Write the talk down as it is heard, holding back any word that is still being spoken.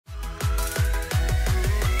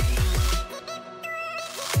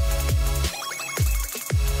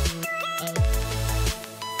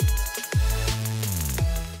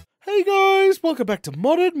Hey guys, welcome back to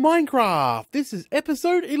Modded Minecraft. This is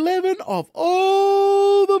episode 11 of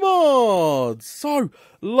all the mods. So,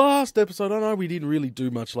 last episode, I know we didn't really do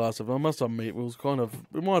much last episode. I must admit,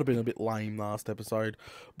 it might have been a bit lame last episode.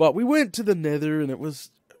 But we went to the Nether and it was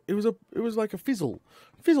like a fizzle,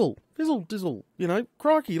 dizzle, you know,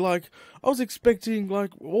 crikey. Like, I was expecting, like,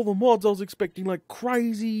 all the mods, I was expecting, like,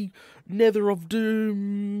 crazy Nether of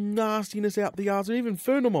Doom nastiness out the arse. Even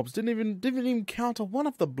Infernal mobs didn't even counter one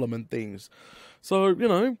of the bloomin' things. So, you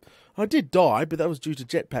know, I did die, but that was due to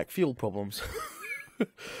jetpack fuel problems.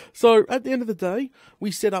 So, at the end of the day, we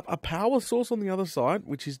set up a power source on the other side,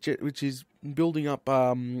 which is building up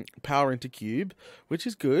power into cube, which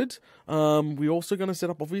is good. We're also going to set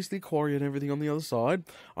up, obviously, quarry and everything on the other side.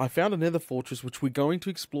 I found a nether fortress, which we're going to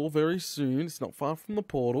explore very soon. It's not far from the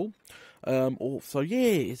portal. So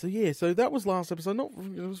that was last episode.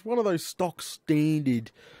 It was one of those stock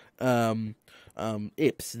standard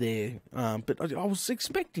Eps there, but I was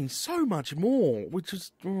expecting so much more, which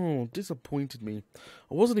just disappointed me.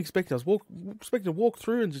 I wasn't expecting. I was expecting to walk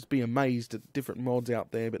through and just be amazed at different mods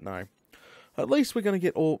out there, but no. At least we're going to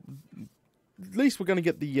get all. At least we're going to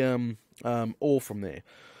get the ore from there.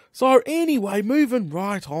 So anyway, moving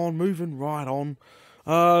right on.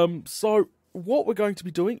 So what we're going to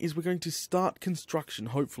be doing is we're going to start construction,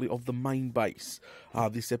 hopefully, of the main base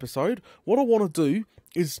this episode. What I want to do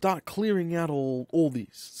is start clearing out all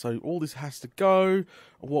this. So all this has to go.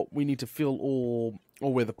 What we need to fill or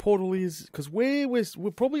where the portal is, because we're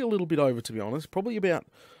probably a little bit over, to be honest. Probably about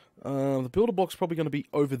the builder block's probably going to be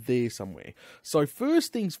over there somewhere. So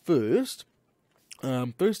first things first.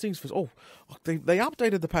 Oh, they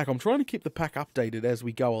updated the pack. I'm trying to keep the pack updated as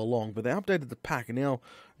we go along, but they updated the pack, and now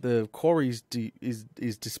the quarry is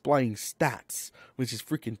displaying stats, which is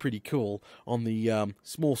freaking pretty cool on the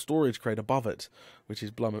small storage crate above it, which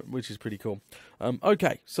is pretty cool.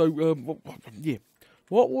 Okay, so yeah,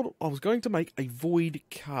 what I was going to make a void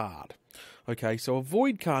card. Okay, so a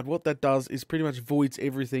void card, what that does is pretty much voids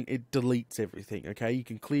everything. It deletes everything, okay? You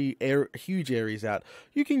can clear huge areas out.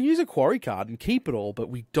 You can use a quarry card and keep it all, but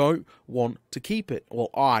we don't want to keep it. Well,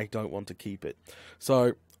 I don't want to keep it.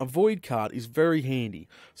 So a void card is very handy.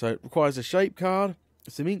 So it requires a shape card,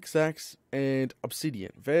 some ink sacks, and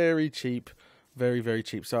obsidian. Very cheap, very, very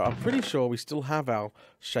cheap. So I'm pretty sure we still have our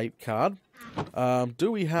shape card.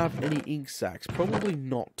 Do we have any ink sacks? Probably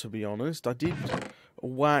not, to be honest. I did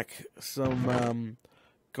whack some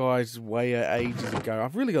guys way ages ago.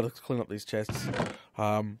 I've really got to clean up these chests.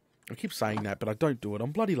 I keep saying that, but I don't do it.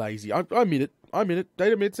 I'm bloody lazy. I admit it.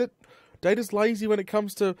 Data admits it. Data's lazy when it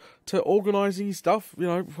comes to organising his stuff. You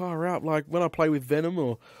know, far out. Like when I play with Venom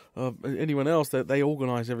or anyone else, they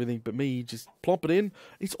organise everything, but me, just plop it in.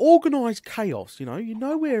 It's organised chaos. You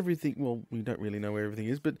know where everything. Well, we don't really know where everything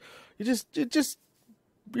is, but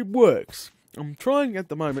it works. I'm trying at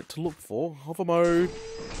the moment to look for hover mode.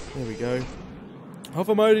 There we go.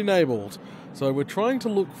 Hover mode enabled. So we're trying to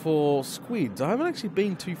look for squids. I haven't actually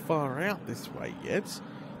been too far out this way yet,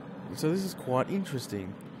 so this is quite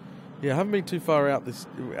interesting. Yeah, I haven't been too far out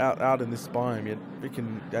out in this biome yet. We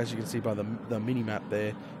can, as you can see by the mini map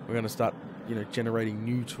there, we're going to start, generating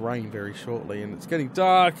new terrain very shortly, and it's getting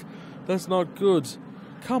dark. That's not good.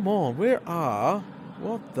 Come on,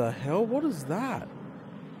 what the hell? What is that?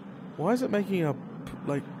 Why is it making a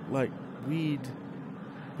like weird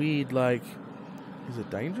like? Is it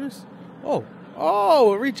dangerous? Oh,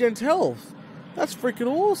 it regens health. That's freaking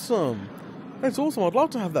awesome. That's awesome. I'd love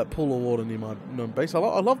to have that pool of water near my base. I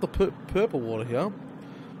love the purple water here.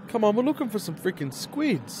 Come on, we're looking for some freaking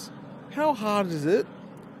squids. How hard is it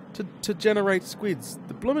to generate squids?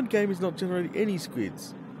 The bloomin' game is not generating any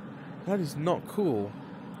squids. That is not cool.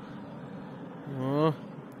 I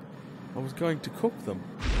was going to cook them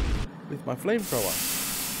with my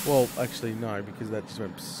flamethrower. Well, actually, no, because that just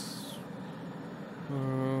went psst.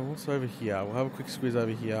 What's over here? We'll have a quick squeeze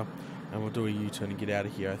over here, and we'll do a U-turn and get out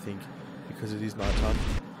of here, I think, because it is nighttime.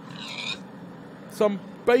 Some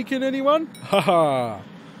bacon, anyone? Haha!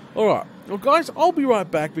 Alright, well, guys, I'll be right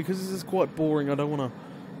back, because this is quite boring. I don't want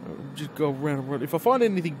to just go around and run. If I find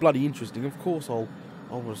anything bloody interesting, of course I'll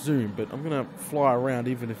resume, but I'm going to fly around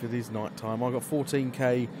even if it is nighttime. I've got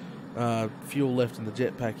 14k fuel left in the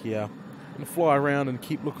jetpack here. I'm going to fly around and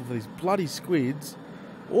keep looking for these bloody squids.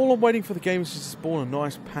 All I'm waiting for the game is just to spawn a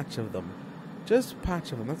nice patch of them. Just a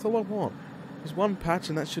patch of them, that's all I want. Just one patch,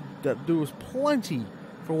 and that do us plenty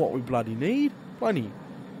for what we bloody need. Plenty.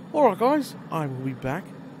 Alright guys, I will be back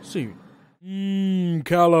soon.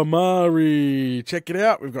 Calamari. Check it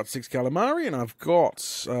out. We've got 6 calamari, and I've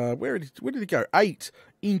got, where did it go? 8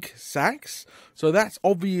 ink sacks. So that's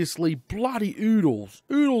obviously bloody oodles.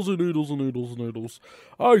 Oodles and oodles and oodles and oodles.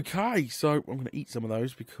 Okay, so I'm going to eat some of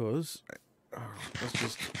those because, let's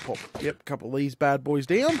just pop, a couple of these bad boys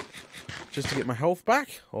down just to get my health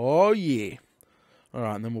back. Oh, yeah.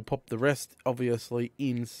 Alright, and then we'll pop the rest, obviously,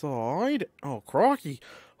 inside. Oh, crikey.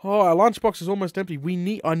 Oh, our lunchbox is almost empty. What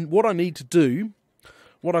I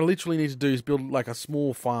literally need to do is build, like, a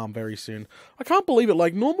small farm very soon. I can't believe it.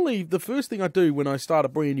 Like, normally, the first thing I do when I start a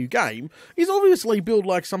brand new game is obviously build,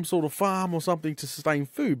 like, some sort of farm or something to sustain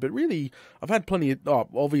food. But really, I've had plenty of,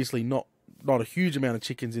 obviously not a huge amount of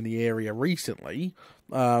chickens in the area recently,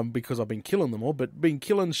 because I've been killing them all, but been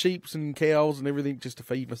killing sheep and cows and everything just to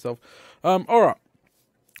feed myself. Alright.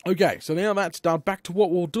 Okay, so now that's done. Back to what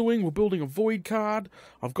we're doing. We're building a void card.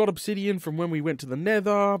 I've got obsidian from when we went to the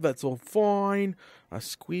nether. That's all fine. A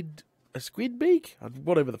squid beak?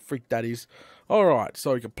 Whatever the freak that is. Alright,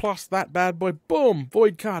 so we can plus that bad boy. Boom!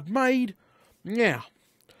 Void card made. Now,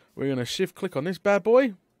 we're going to shift click on this bad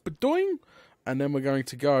boy. Ba-doing! And then we're going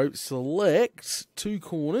to go select 2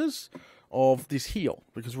 corners of this hill.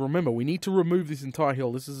 Because remember, we need to remove this entire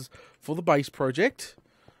hill. This is for the base project.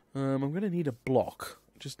 I'm going to need a block.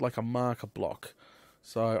 Just like a marker block.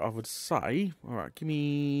 So I would say, alright,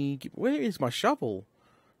 where is my shovel?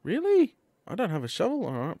 Really? I don't have a shovel?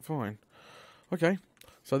 Alright, fine. Okay,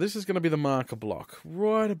 so this is going to be the marker block.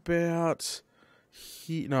 Right about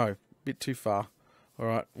here. No, a bit too far.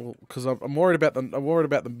 Alright, well, because I'm worried about the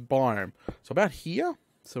biome. So about here.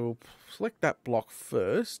 So we'll select that block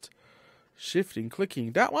first. Shifting,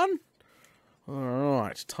 clicking that one.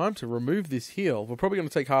 Alright, time to remove this hill. We're probably going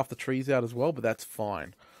to take half the trees out as well, but that's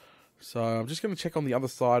fine. So I'm just going to check on the other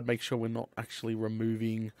side, make sure we're not actually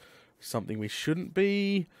removing something we shouldn't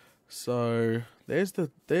be. So there's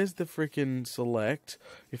the freaking select.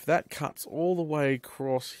 If that cuts all the way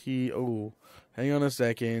across here... Oh, hang on a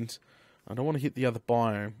second. I don't want to hit the other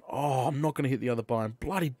biome. Oh, I'm not going to hit the other biome.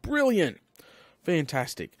 Bloody brilliant.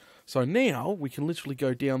 Fantastic. So now we can literally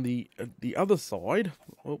go down the other side.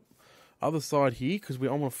 Oh, other side here, because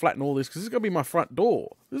I want to flatten all this, because this is going to be my front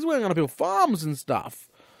door. This is where I'm going to build farms and stuff.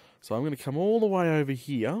 So I'm going to come all the way over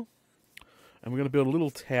here, and we're going to build a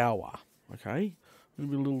little tower, okay? I'm going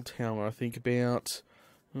to build a little tower, I think about,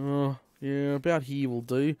 yeah, about here will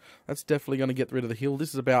do. That's definitely going to get rid of the hill. This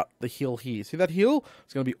is about the hill here. See that hill?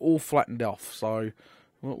 It's going to be all flattened off. So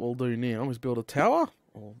what we'll do now is build a tower.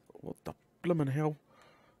 Oh, what the blimmin' hell?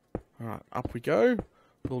 Alright, up we go.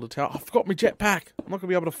 Build a tower. I forgot my jetpack. I'm not going to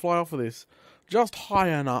be able to fly off of this. Just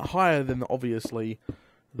higher than, obviously,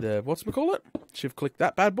 the... Whatchamacallit? Shift click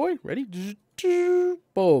that bad boy. Ready?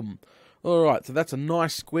 Boom. Alright, so that's a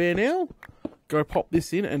nice square now. Go pop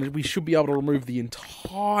this in, and we should be able to remove the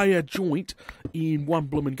entire joint in one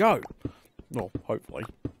bloomin' go. Well, hopefully.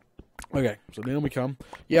 Okay, so now we come.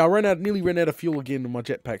 Yeah, I nearly ran out of fuel again in my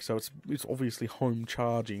jetpack, so it's obviously home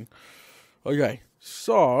charging. Okay,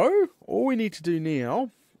 so all we need to do now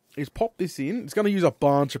is pop this in. It's going to use a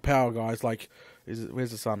bunch of power, guys. Like,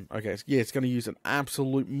 where's the sun? Okay, yeah, it's going to use an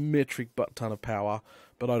absolute metric butt ton of power,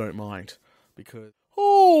 but I don't mind because...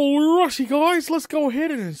 Alrighty, guys, let's go ahead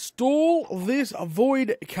and install this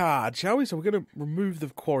void card, shall we? So we're going to remove the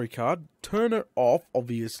quarry card, turn it off,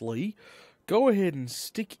 obviously. Go ahead and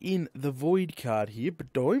stick in the void card here,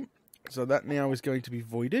 but don't. So that now is going to be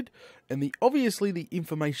voided, and obviously the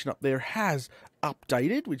information up there has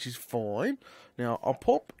updated, which is fine. Now I'll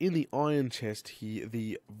pop in the iron chest here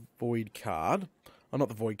the void card, not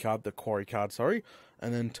the void card, the quarry card, sorry,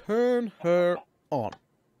 and then turn her on.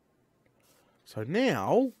 So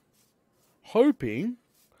now, hoping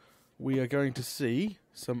we are going to see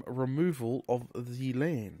some removal of the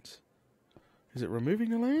land. Is it removing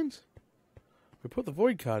the land? We put the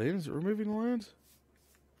void card in. Is it removing the land?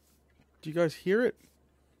 Do you guys hear it?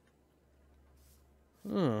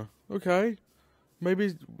 Oh, okay.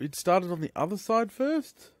 Maybe it started on the other side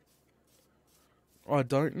first? I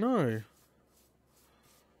don't know.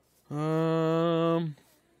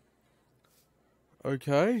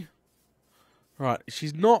 Okay. Right,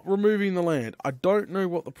 she's not removing the land. I don't know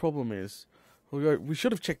what the problem is. We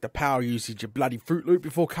should have checked the power usage, you bloody Fruit Loop,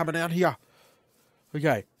 before coming out here.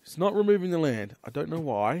 Okay, it's not removing the land. I don't know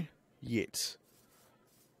why yet.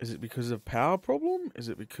 Is it because of power problem? Is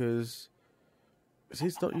it because... Is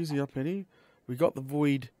it not using up any? We got the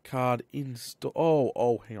void card installed.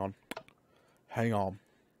 Oh, hang on.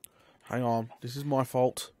 Hang on. This is my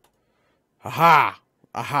fault. Ha-ha!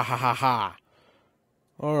 Ah-ha-ha-ha-ha!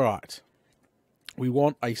 Alright. We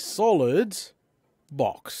want a solid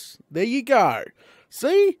box. There you go.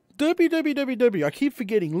 See? derpy. I keep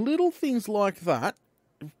forgetting little things like that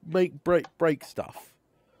break stuff.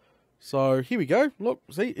 So here we go. Look,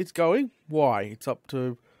 see, it's going. Why? It's up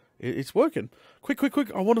to... It's working. Quick.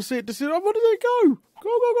 I want to see it. I want to see it go.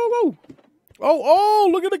 Go. Oh,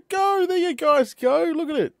 look at it go. There you guys go.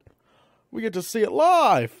 Look at it. We get to see it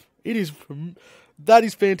live. That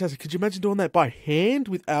is fantastic. Could you imagine doing that by hand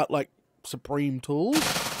without, like, supreme tools?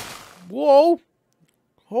 Whoa.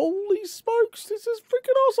 Holy smokes. This is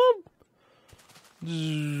freaking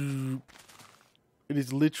awesome. It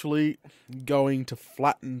is literally going to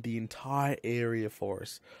flatten the entire area for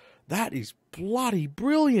us. That is bloody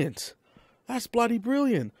brilliant. That's bloody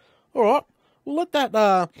brilliant. All right, we'll let that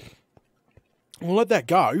go.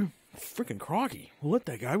 Freaking crikey. We'll let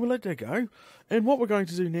that go. And what we're going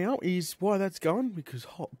to do now is, why that's going, because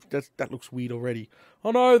that looks weird already.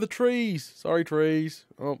 Oh no, the trees. Sorry, trees.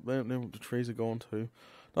 Oh, the trees are gone too.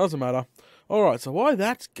 Doesn't matter. All right, so why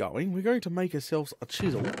that's going, we're going to make ourselves a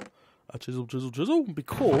chisel. A chisel,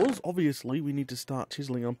 because obviously we need to start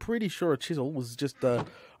chiseling. I'm pretty sure a chisel was just a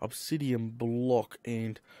obsidian block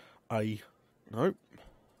and a... Nope.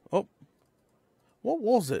 Oh. What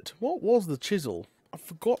was it? What was the chisel? I've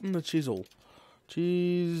forgotten the chisel.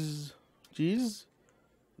 Cheese.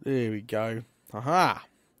 There we go. Aha.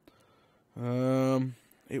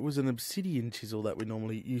 It was an obsidian chisel that we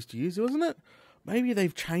normally used to use, wasn't it? Maybe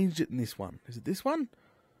they've changed it in this one. Is it this one?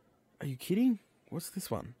 Are you kidding? What's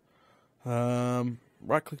this one?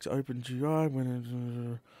 Right click to open GUI.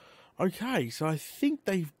 Okay, so I think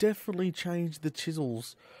they've definitely changed the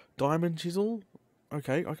chisels. Diamond chisel.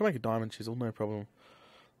 Okay, I can make a diamond chisel, no problem.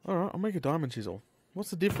 Alright, I'll make a diamond chisel.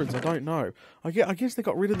 What's the difference? I don't know. I guess they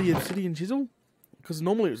got rid of the obsidian chisel. Because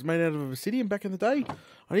normally it was made out of obsidian back in the day.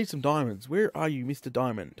 I need some diamonds. Where are you, Mr.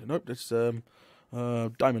 Diamond? Nope, that's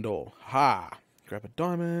diamond ore. Ha! Grab a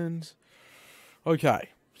diamond. Okay,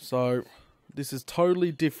 so... This is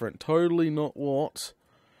totally different. Totally not what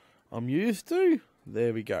I'm used to.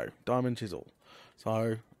 There we go. Diamond chisel.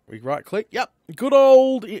 So, we right click. Yep. Good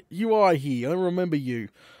old UI here. I remember you.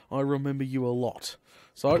 I remember you a lot.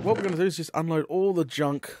 So, what we're going to do is just unload all the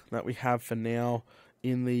junk that we have for now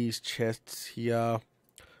in these chests here.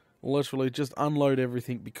 Literally just unload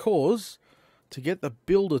everything, because to get the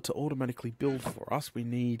builder to automatically build for us, we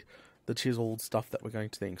need the chiseled stuff that we're going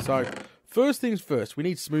to think. So, first things first, we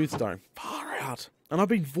need smooth stone. Far out. And I've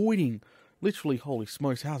been voiding. Literally, holy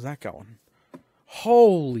smokes, how's that going?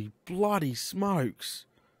 Holy bloody smokes.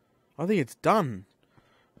 I think it's done.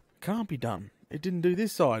 Can't be done. It didn't do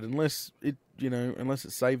this side unless it, unless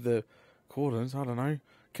it saved the coordinates. I don't know.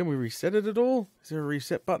 Can we reset it at all? Is there a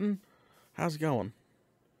reset button? How's it going?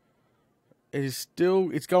 It is still,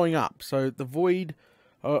 it's going up. So the void,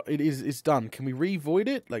 it's done. Can we re-void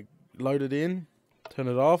it? Like, load it in, turn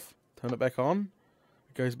it off, turn it back on.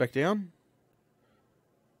 It goes back down.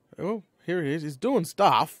 Oh, here it is. It's doing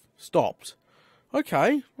stuff. Stopped.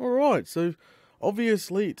 Okay, alright. So,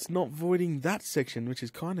 obviously, it's not voiding that section, which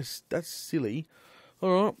is kind of, that's silly.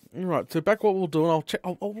 Alright. So, back what we'll do, and I'll check,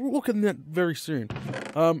 I'll look at that very soon.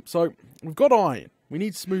 So, we've got iron. We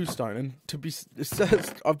need smooth stone, and to be,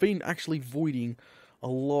 I've been actually voiding a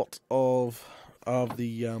lot of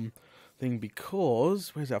the, thing,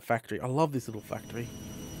 because, where's our factory? I love this little factory.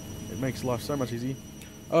 It makes life so much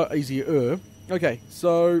easier. Okay,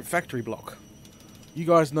 so factory block. You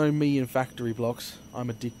guys know me in factory blocks. I'm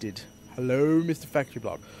addicted. Hello, Mr. Factory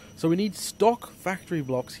Block. So we need stock factory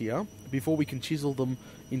blocks here before we can chisel them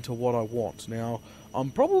into what I want. Now,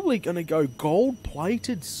 I'm probably going to go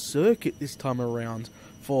gold-plated circuit this time around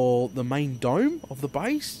for the main dome of the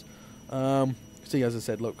base. See, as I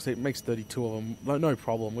said, look, see, it makes 32 of them. No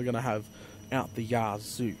problem. We're going to have out the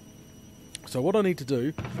yazoo. So what I need to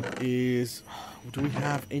do is, do we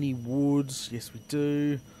have any woods? Yes, we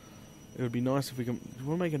do. It would be nice if we can, do we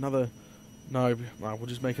want to make another, no, we'll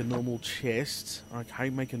just make a normal chest. Okay,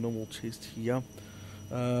 make a normal chest here.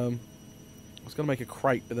 I was going to make a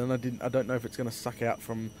crate, but then I don't know if it's going to suck out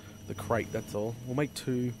from the crate, that's all. We'll make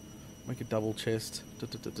two, make a double chest.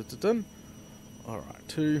 Alright,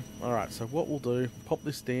 two. Alright, so what we'll do, pop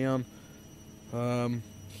this down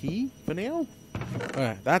here for now.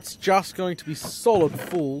 Okay, that's just going to be solid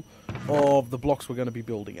full of the blocks we're going to be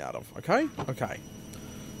building out of, okay? Okay.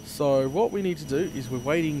 So what we need to do is we're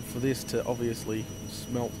waiting for this to obviously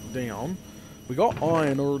smelt down. We got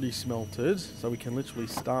iron already smelted, so we can literally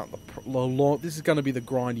start the... This is going to be the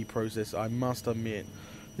grindy process, I must admit.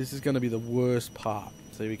 This is going to be the worst part.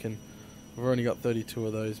 So we can... We've only got 32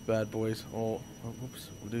 of those bad boys. Oh, whoops,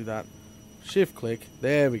 we'll do that. Shift click.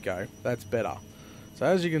 There we go. That's better. So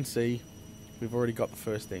as you can see, we've already got the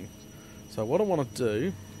first thing. So what I want to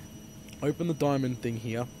do, open the diamond thing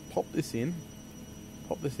here. pop this in.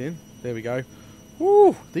 Pop this in. There we go.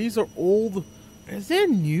 Woo! These are all the... Is there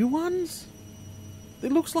new ones?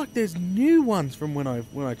 It looks like there's new ones from when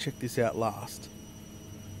I checked this out last.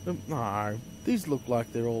 No, these look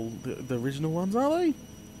like they're all the original ones, are they?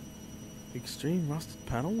 Extreme rusted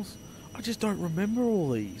panels? I just don't remember all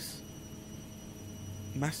these.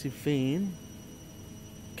 Massive fan.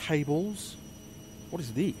 Cables. What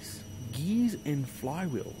is this? Gears and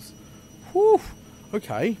flywheels. Whew!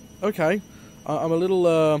 Okay, okay. I'm a little,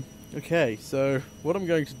 okay, so what I'm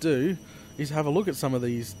going to do is have a look at some of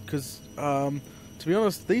these, because, to be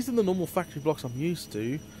honest, these are the normal factory blocks I'm used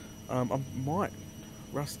to. I might...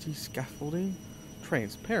 Rusty scaffolding.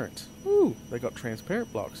 Transparent. Ooh, they got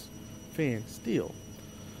transparent blocks. Fan, steel.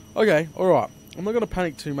 Okay, alright. I'm not going to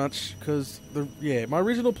panic too much, because, my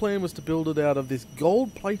original plan was to build it out of this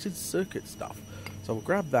gold-plated circuit stuff. So we'll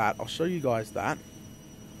grab that. I'll show you guys that.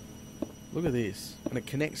 Look at this. And it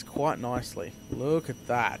connects quite nicely. Look at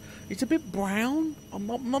that. It's a bit brown. I'm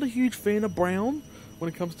not a huge fan of brown when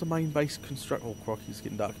it comes to main base construction. Oh, crocky, it's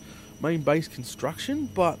getting dark. Main base construction,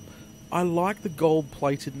 but I like the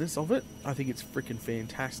gold-platedness of it. I think it's freaking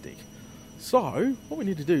fantastic. So, what we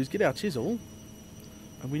need to do is get our chisel,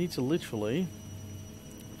 and we need to literally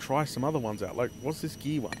try some other ones out. Like, what's this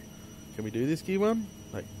gear one? Can we do this gear one?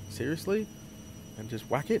 Like, seriously? And just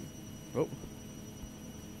whack it? Oh,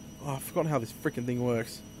 I've forgotten how this freaking thing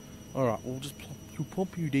works. Alright, we'll just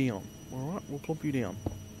plump you down. Alright, we'll plump you down.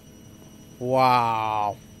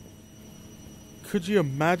 Wow. Could you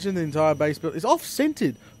imagine the entire base build? It's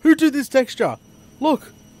off-centered. Who did this texture?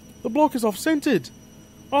 Look, the block is off-centered.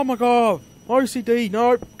 Oh my god. OCD.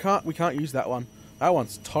 Nope. We can't use that one. That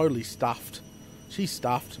one's totally stuffed. She's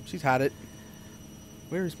stuffed. She's had it.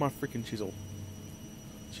 Where is my freaking chisel?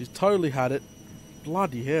 She's totally had it.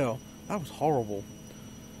 Bloody hell. That was horrible.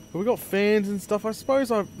 But we got fans and stuff. I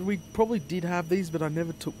suppose we probably did have these, but I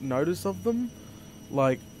never took notice of them.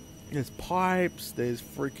 Like, there's pipes. There's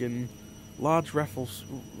freaking large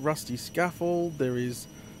rusty scaffold. There is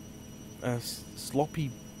a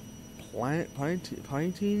sloppy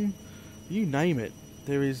painting. You name it.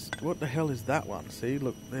 There is... What the hell is that one? See,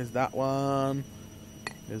 look, there's that one.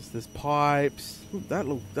 There's pipes. Look, that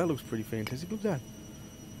looks pretty fantastic. Look at that.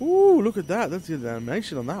 Ooh, look at that. That's the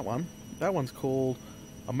animation on that one. That one's called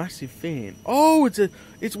a massive fan. Oh,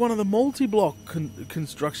 it's one of the multi-block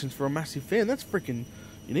constructions for a massive fan. That's freaking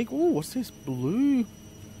unique. Ooh, what's this? Blue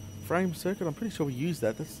frame circuit. I'm pretty sure we use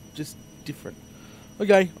that. That's just different.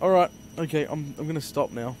 Okay, alright. Okay, I'm going to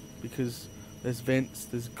stop now because there's vents.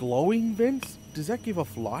 There's glowing vents. Does that give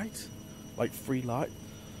off light? Like free light?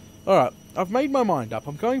 Alright, I've made my mind up.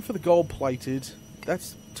 I'm going for the gold-plated.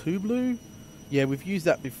 That's 2 blue? Yeah, we've used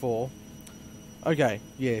that before. Okay,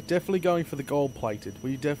 yeah, definitely going for the gold-plated.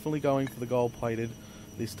 We're definitely going for the gold-plated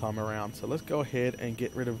this time around. So let's go ahead and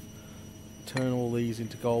get rid of... Turn all these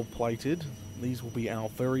into gold-plated. These will be our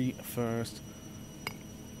very first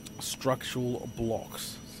structural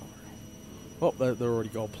blocks. Sorry. Oh, they're already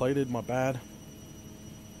gold-plated, my bad.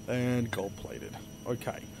 And gold-plated.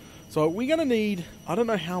 Okay. So we're going to need... I don't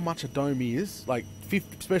know how much a dome is. Like,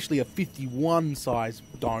 especially a 51 size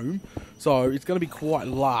dome. So it's going to be quite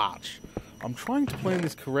large. I'm trying to plan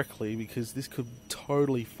this correctly because this could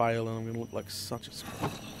totally fail and I'm going to look like such a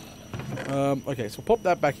squad. Okay, so we'll pop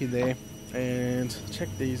that back in there and check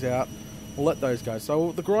these out. We'll let those go.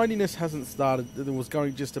 So the grindiness hasn't started. It was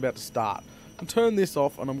just about to start. I'll turn this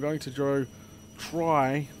off and I'm going to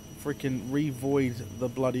try freaking revoid the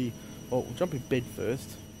bloody... Oh, we'll jump in bed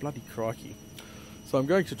first. Bloody crikey. So I'm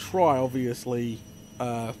going to try, obviously,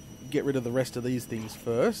 get rid of the rest of these things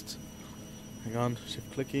first. Hang on,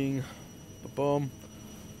 shift clicking. Boom.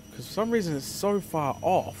 Because for some reason it's so far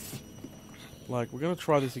off. Like, we're going to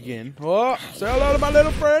try this again. Oh, say hello to my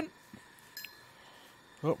little friend.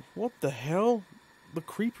 Oh, what the hell? The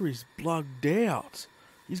creeper is plugged out.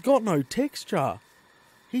 He's got no texture.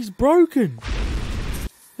 He's broken.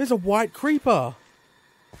 There's a white creeper.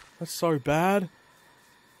 That's so bad.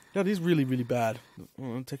 That is really, really bad.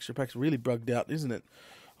 Oh, texture pack's really bugged out, isn't it?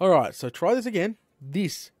 Alright, so try this again.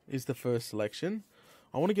 This is the first selection.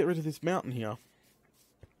 I want to get rid of this mountain here.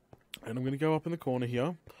 And I'm going to go up in the corner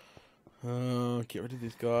here. Get rid of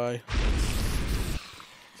this guy.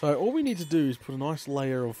 So all we need to do is put a nice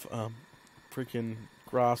layer of freaking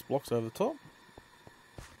grass blocks over the top.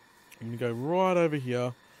 I'm going to go right over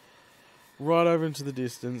here. Right over into the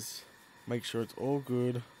distance. Make sure it's all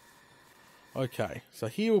good. Okay, so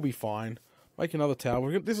here we'll be fine. Make another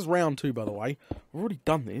tower. This is round 2, by the way. We've already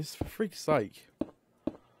done this, for freak's sake.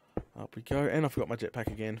 Up we go, and I forgot my jetpack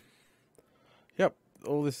again. Yep,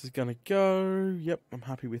 all this is going to go. Yep, I'm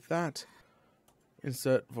happy with that.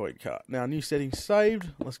 Insert void cart. Now, new setting saved.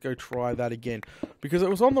 Let's go try that again. Because it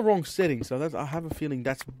was on the wrong setting, so I have a feeling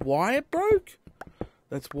that's why it broke.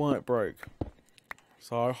 That's why it broke.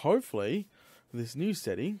 So, hopefully, this new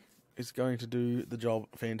setting is going to do the job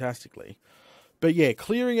fantastically. But yeah,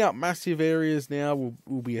 clearing out massive areas now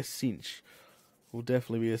will be a cinch. Will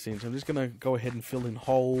definitely be a cinch. I'm just going to go ahead and fill in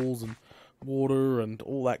holes and water and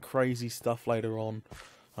all that crazy stuff later on.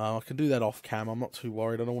 I can do that off cam. I'm not too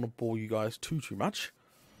worried. I don't want to bore you guys too much.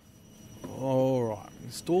 Alright.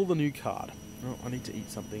 Install the new card. Oh, I need to eat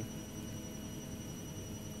something.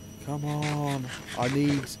 Come on. I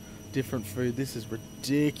need different food. This is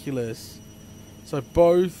ridiculous. So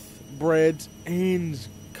both bread and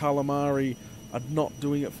calamari are not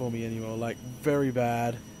doing it for me anymore. Like, very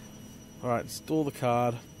bad. Alright, install the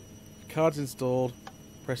card. Card's installed.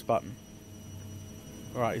 Press button.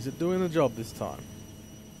 Alright, is it doing the job this time?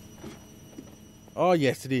 Oh,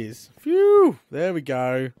 yes, it is. Phew! There we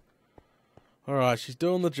go. Alright, she's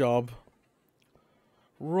doing the job.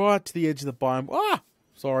 Right to the edge of the biome. Ah!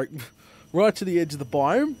 Sorry. Right to the edge of the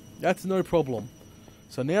biome. That's no problem.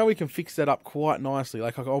 So now we can fix that up quite nicely.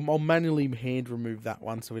 Like, I'll manually hand remove that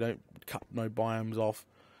one so we don't cut no biomes off.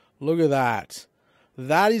 Look at that.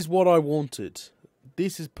 That is what I wanted.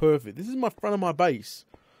 This is perfect. This is my front of my base.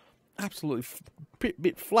 Absolutely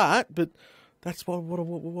bit flat, but that's what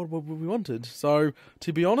we wanted. So,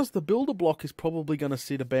 to be honest, the builder block is probably going to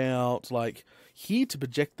sit about, like, here to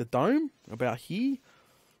project the dome. About here.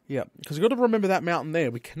 Yeah, because you've got to remember that mountain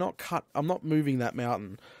there. We cannot cut. I'm not moving that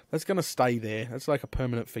mountain. That's going to stay there. That's like a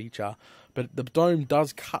permanent feature. But the dome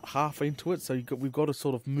does cut half into it, so we've got to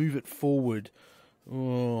sort of move it forward.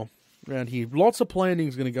 Oh, around here. Lots of planning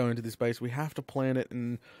is going to go into this base. We have to plan it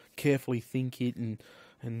and carefully think it, and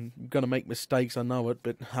going to make mistakes. I know it,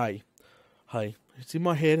 but hey, it's in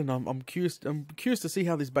my head, and I'm curious. I'm curious to see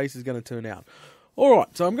how this base is going to turn out. All right,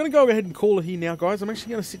 so I'm going to go ahead and call it here now, guys. I'm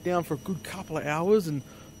actually going to sit down for a good couple of hours and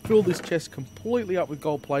fill this chest completely up with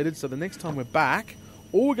gold plated. So the next time we're back,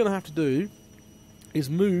 all we're going to have to do is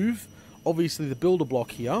move, obviously, the builder block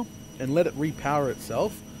here and let it repower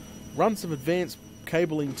itself. Run some advanced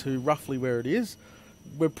cabling to roughly where it is.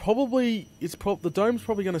 The dome's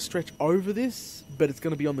probably going to stretch over this, but it's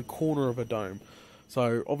going to be on the corner of a dome.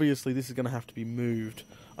 So obviously this is going to have to be moved.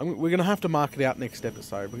 We're going to have to mark it out next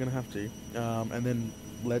episode. We're going to have to, and then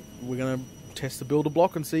we're going to test the builder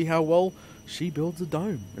block and see how well she builds a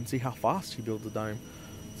dome and see how fast she builds a dome.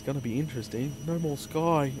 It's going to be interesting. No more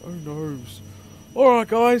sky. Oh noes. Alright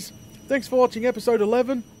guys, thanks for watching episode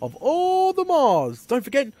 11 of All the Mods. Don't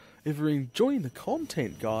forget, if you're enjoying the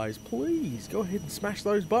content, guys, please go ahead and smash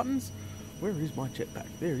those buttons. Where is my jetpack?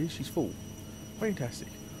 There it is, she's full. Fantastic.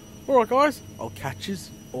 Alright guys, I'll catch yous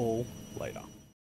all later.